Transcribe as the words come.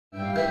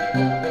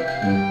Merry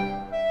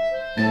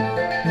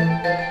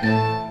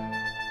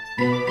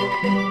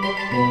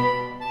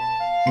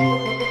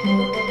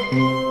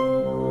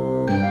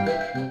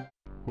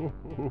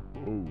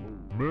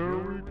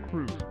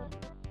Christmas.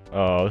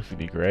 Oh, this would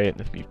be great.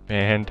 This would be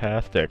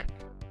fantastic.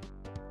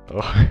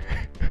 Oh,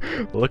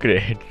 look at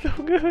it. It's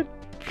so good.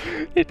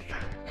 It's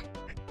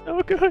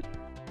so good.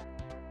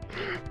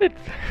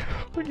 It's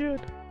so good.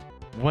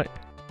 What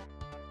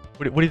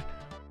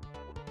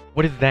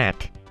is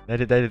that? That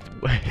is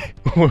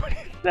what is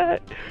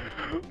that?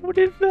 What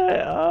is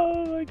that?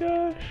 Oh my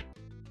gosh.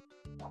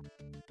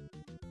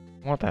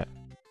 I want that.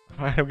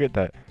 I don't get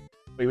that.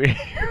 Wait, what is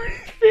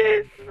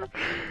this?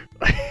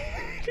 What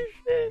is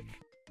this?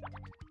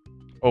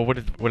 Oh, what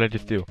did I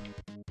just do?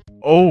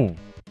 Oh!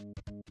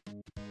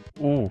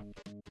 Ooh.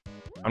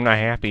 I'm not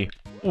happy.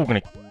 Ooh, I'm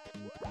gonna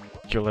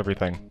kill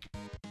everything.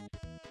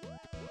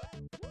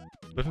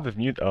 Listen to this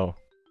mute. Oh.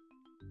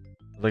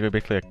 It's like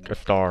basically a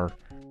star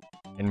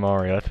in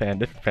Mario.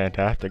 This is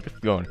fantastic. This is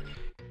going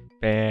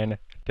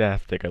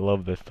fantastic. I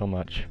love this so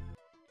much.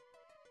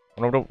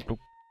 Oh, no.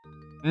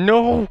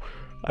 No!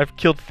 I've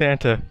killed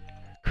Santa.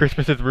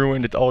 Christmas is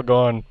ruined. It's all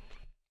gone.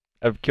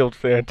 I've killed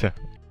Santa.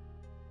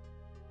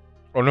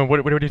 Oh no,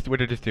 what did I just do? What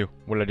did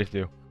I just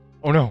do?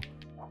 Oh no!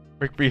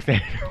 Break free,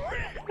 Santa. What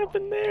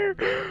happened there?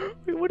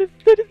 Wait, what is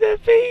that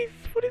face?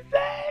 What is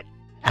that?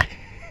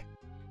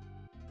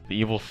 The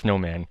evil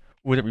snowman.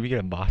 Ooh, did we get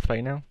a boss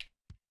fight now?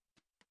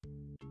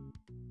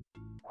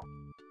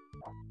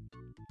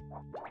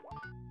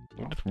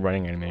 Just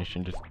running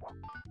animation, just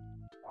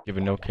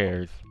giving no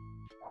cares.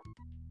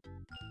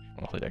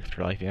 I'll play the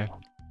extra life, yeah.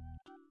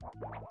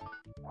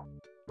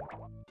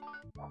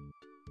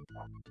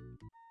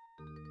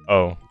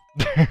 Oh.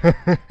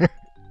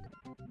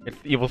 It's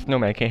the evil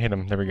snowman, I can't hit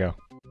him. There we go.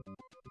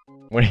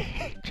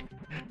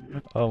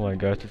 Oh my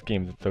gosh, this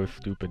game is so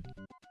stupid.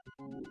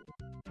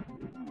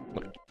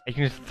 Look, I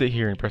can just sit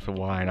here and press a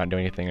Y and not do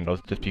anything and it'll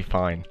just be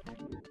fine.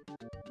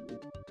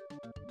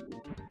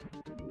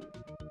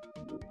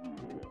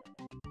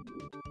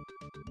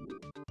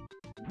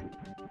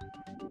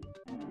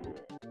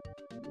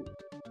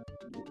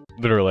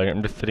 Literally,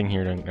 I'm just sitting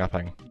here doing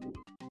nothing.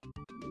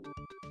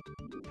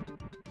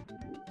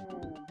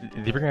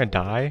 Is he ever gonna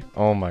die?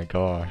 Oh my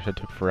gosh, that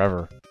took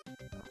forever.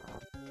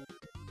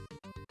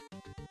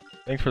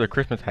 Thanks for the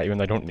Christmas hat, even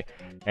though I don't need.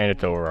 And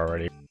it's over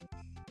already.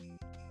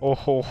 Oh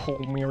ho ho,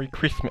 Merry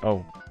Christmas.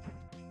 Oh.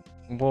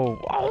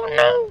 Whoa. Oh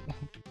no!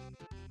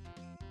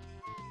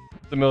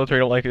 The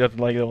military doesn't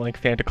like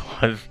Santa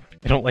Claus.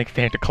 They don't like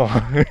Santa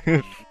Claus.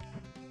 They're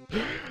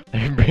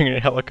bringing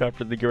in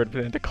helicopters to get rid of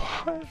Santa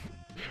Claus.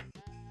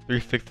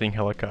 316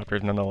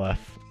 helicopters nonetheless.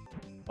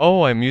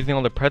 Oh, I'm using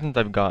all the presents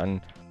I've gotten.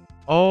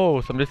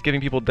 Oh, so I'm just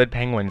giving people dead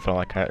penguins and all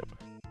that kind of...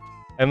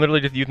 I'm literally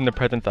just using the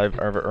presents I've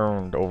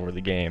earned over the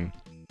game.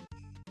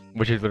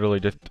 Which is literally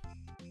just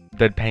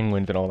dead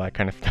penguins and all that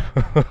kind of stuff.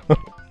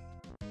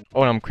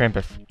 Oh, and I'm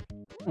Krampus.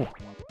 Ooh.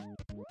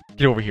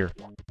 Get over here.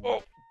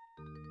 Oh.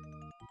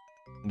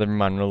 Never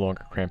mind, I'm no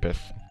longer Krampus.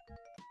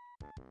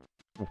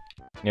 Ooh.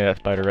 Yeah, that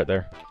spider right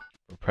there.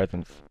 For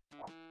presents.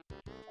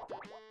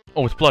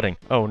 Oh, it's flooding.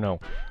 Oh no.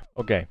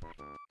 Okay.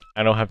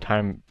 I don't have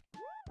time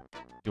to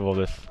do all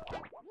this.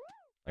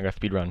 I got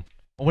speedrun.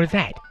 Oh, what is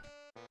that?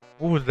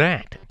 What was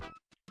that?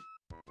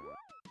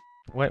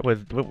 What was...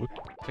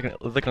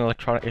 it was like an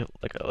electronic...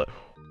 like a...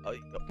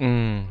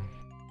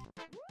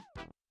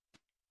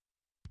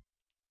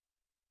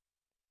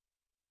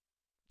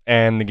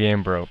 And the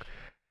game broke.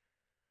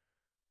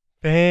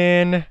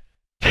 Fantastic!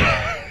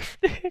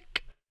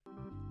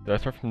 Did I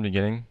start from the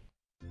beginning?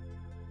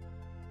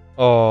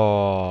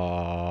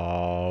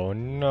 Oh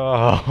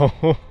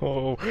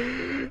no!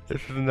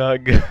 This is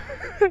not good.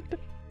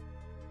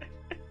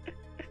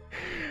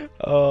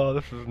 Oh,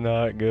 this is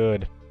not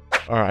good.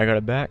 Alright, I got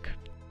it back.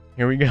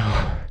 Here we go.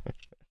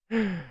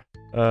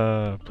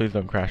 Please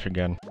don't crash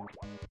again.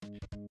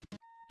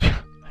 I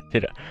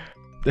did it.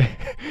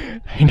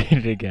 I did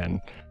it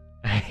again.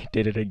 I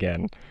did it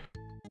again.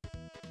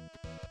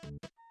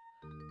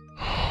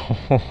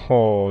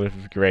 Oh, this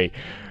is great.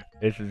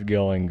 This is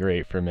going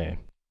great for me.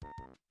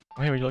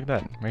 Oh, hey, would you look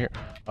at that? Right here.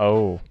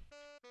 Oh.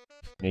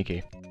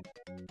 Sneaky.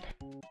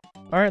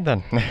 Alright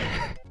then.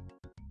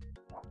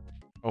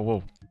 Oh,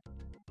 whoa.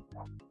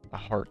 A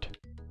heart.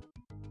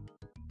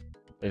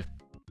 There's...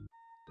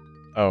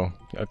 Oh,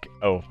 okay.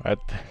 Oh,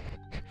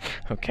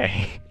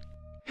 okay.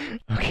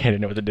 Okay, I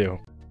didn't know what to do.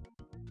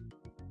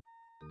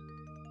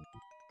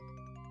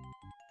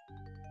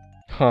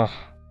 Huh.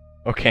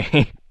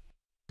 Okay.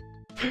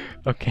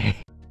 Okay.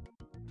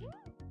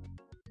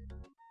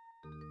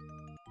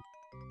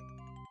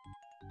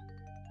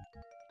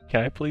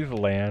 Can I please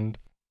land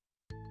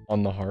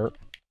on the heart?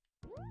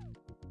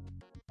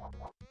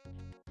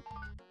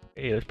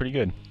 Hey, that's pretty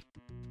good.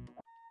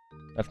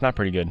 That's not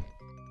pretty good.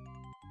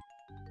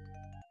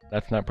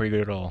 That's not pretty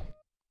good at all.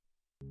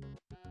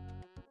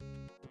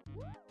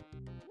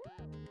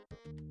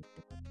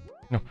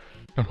 No,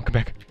 no, come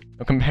back.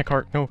 No, come back,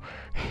 heart. No.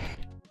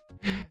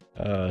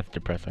 That's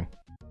depressing.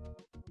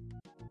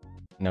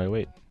 Now we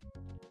wait.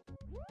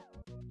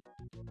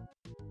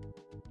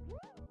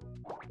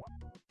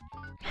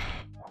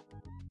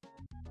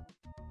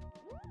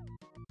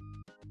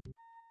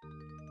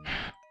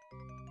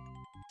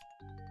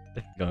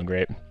 Going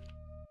great.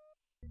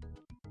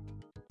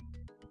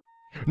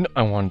 No,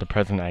 I wanted the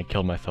present. I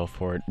killed myself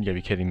for it. You gotta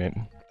be kidding me.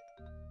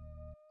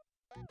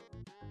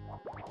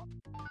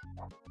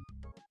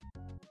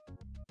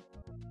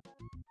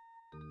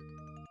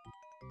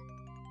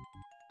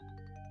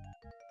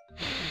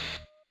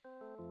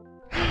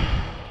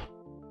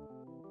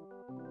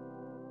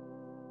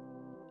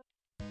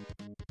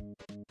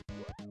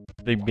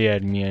 They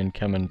bad me and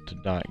coming to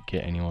not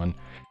get anyone.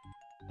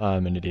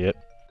 I'm an idiot.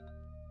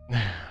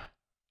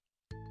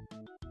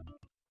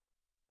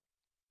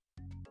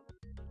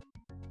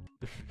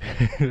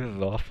 This is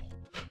awful.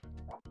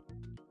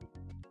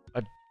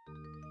 I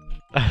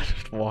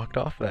just walked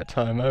off that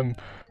time.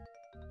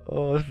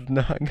 Oh, this is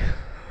not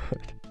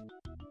good.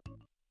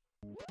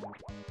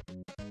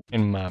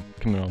 And my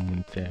coming home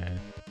and sad.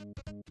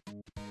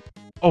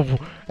 Oh!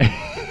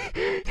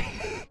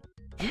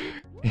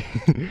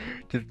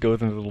 Just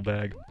goes in his little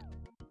bag.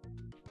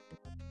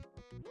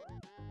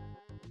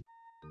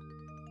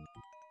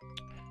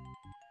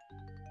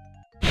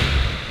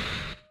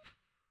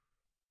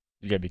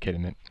 You gotta be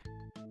kidding me.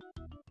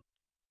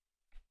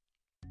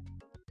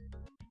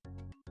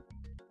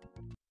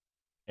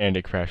 And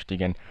it crashed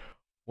again.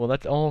 Well,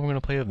 that's all we're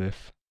gonna play of this.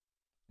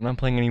 I'm not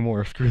playing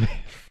anymore. Screw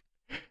this.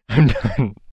 I'm done.